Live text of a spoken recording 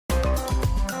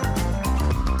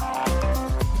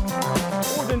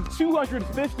than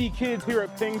 250 kids here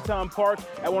at Pingtown Park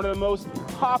at one of the most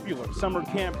popular summer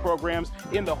camp programs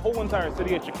in the whole entire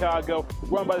city of Chicago,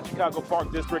 run by the Chicago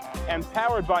Park District and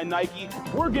powered by Nike.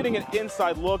 We're getting an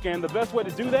inside look, and the best way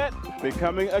to do that,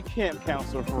 becoming a camp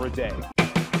counselor for a day.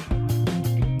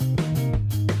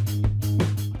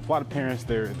 A lot of parents,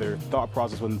 their thought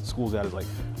process when school's out is like,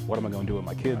 what am I going to do with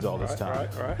my kids all this time?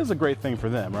 Right. It's a great thing for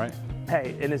them, right?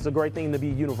 Hey, and it's a great thing to be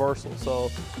universal. So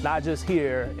not just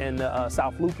here in the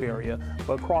South Loop area,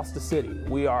 but across the city.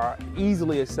 We are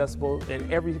easily accessible in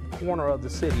every corner of the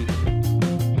city.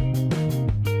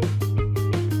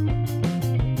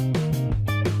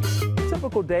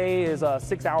 Typical day is a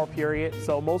 6-hour period,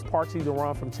 so most parks either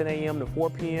run from 10 a.m. to 4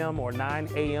 p.m. or 9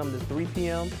 a.m. to 3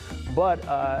 p.m. But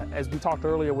as we talked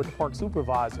earlier with the park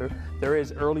supervisor, there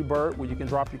is early bird where you can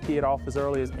drop your kid off as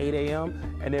early as 8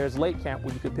 a.m. and there's late camp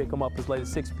where you can pick them up as late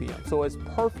as 6 p.m. So it's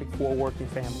perfect for a working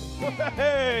family.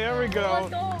 Hey, there we go. Let's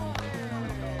go.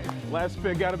 Last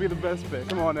pick got to be the best pick.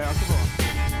 Come on now, come on.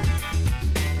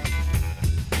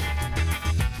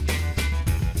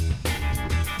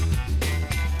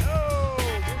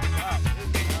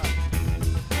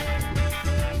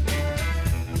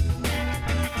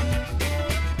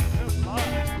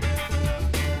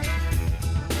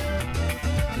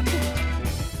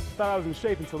 I thought I was in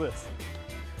shape until this.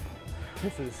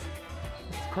 This is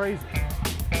crazy.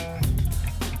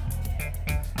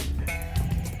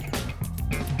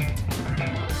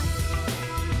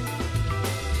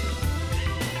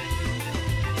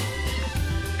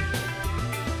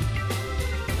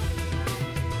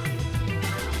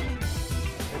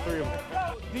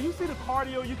 Do you see the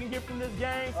cardio you can get from this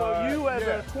game? So you as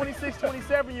a 26,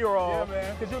 27-year-old,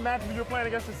 could you imagine if you were playing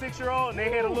against a 6-year-old and they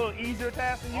had a little easier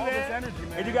task than you had? This energy,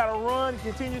 man. And you got to run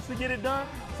continuously to get it done?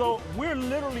 So we're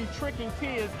literally tricking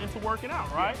kids into working out,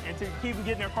 right? And to keep them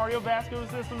getting their cardiovascular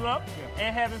systems up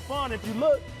and having fun. If you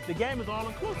look, the game is all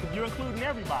inclusive. You're including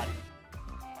everybody.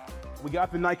 We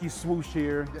got the Nike swoosh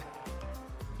here.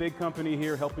 Big company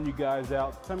here helping you guys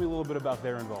out. Tell me a little bit about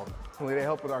their involvement. They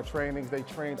help with our trainings. They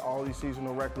trained all these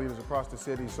seasonal rec leaders across the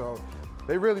city, so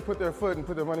they really put their foot and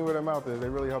put their money where their mouth is. They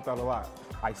really helped out a lot.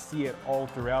 I see it all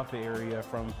throughout the area,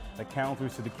 from the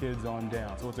counselors to the kids on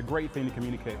down. So it's a great thing to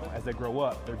communicate. As they grow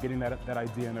up, they're getting that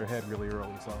idea in their head really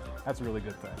early. So that's a really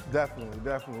good thing. Definitely,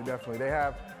 definitely, definitely. They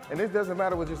have, and this doesn't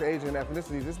matter with just age and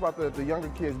ethnicities. It's about the younger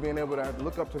kids being able to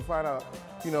look up to find out,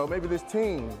 you know, maybe this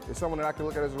team is someone that I can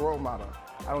look at as a role model.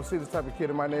 I don't see this type of kid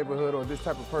in my neighborhood or this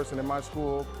type of person in my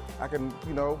school. I can,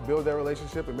 you know, build their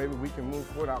relationship and maybe we can move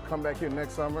forward. I'll come back here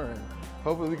next summer and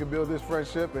hopefully we can build this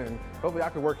friendship and hopefully I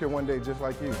can work here one day just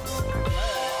like you.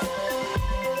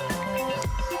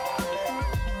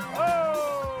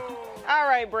 All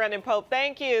right, Brandon Pope,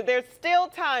 thank you. There's still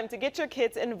time to get your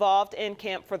kids involved in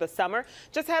camp for the summer.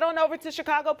 Just head on over to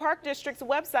Chicago Park District's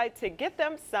website to get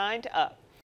them signed up.